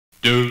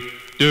Do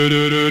do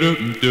do do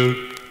do do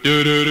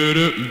do do do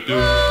do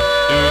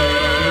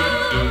do.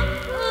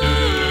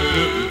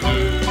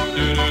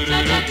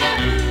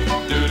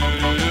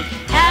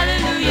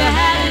 Hallelujah,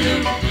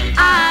 hallelujah,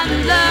 I'm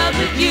in love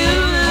with you.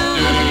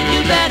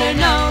 You better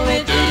know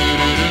it.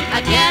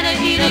 I cannot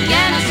eat, I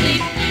cannot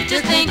sleep,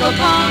 just think of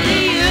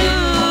only you.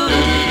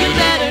 You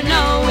better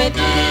know it.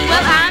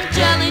 Well, I'm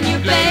telling you,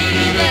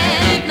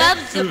 baby,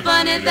 love's so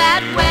funny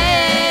that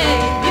way.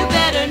 You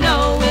better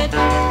know it.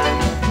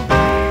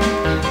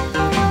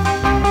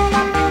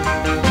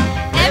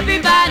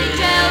 Everybody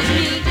tells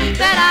me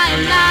that I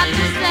am not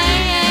the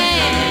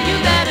same. You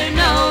better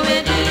know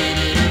it.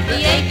 The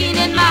aching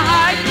in my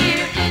heart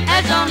here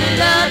has only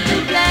love to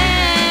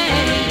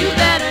blame. You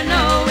better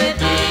know it.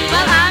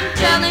 Well, I'm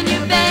telling you,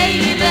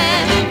 baby,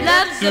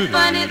 love's so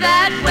funny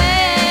that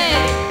way.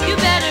 You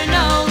better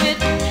know it.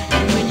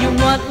 And when you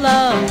want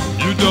love,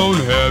 You don't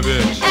have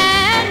it.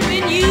 and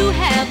when you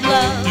have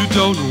love, You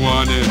don't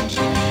want it.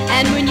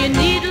 and when you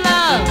need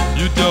love,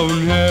 You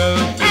don't have.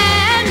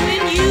 and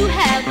when you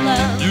have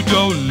love, You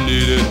don't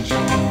need it.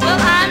 well,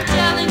 I'm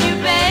telling you,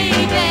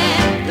 baby,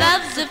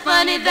 love's so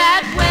funny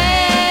that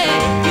way.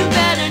 You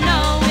better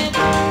know it.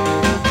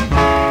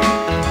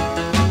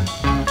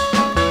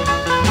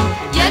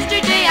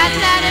 Yesterday I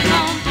sat at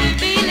home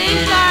feeling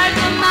sorry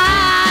for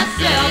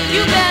myself.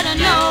 You better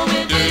know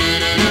it.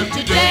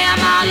 Today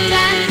I'm out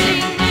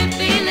dancing,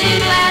 feeling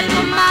glad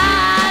for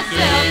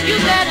myself. You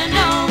better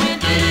know it.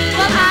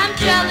 Well, I'm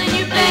telling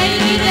you,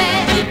 baby,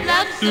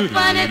 love's so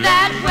funny that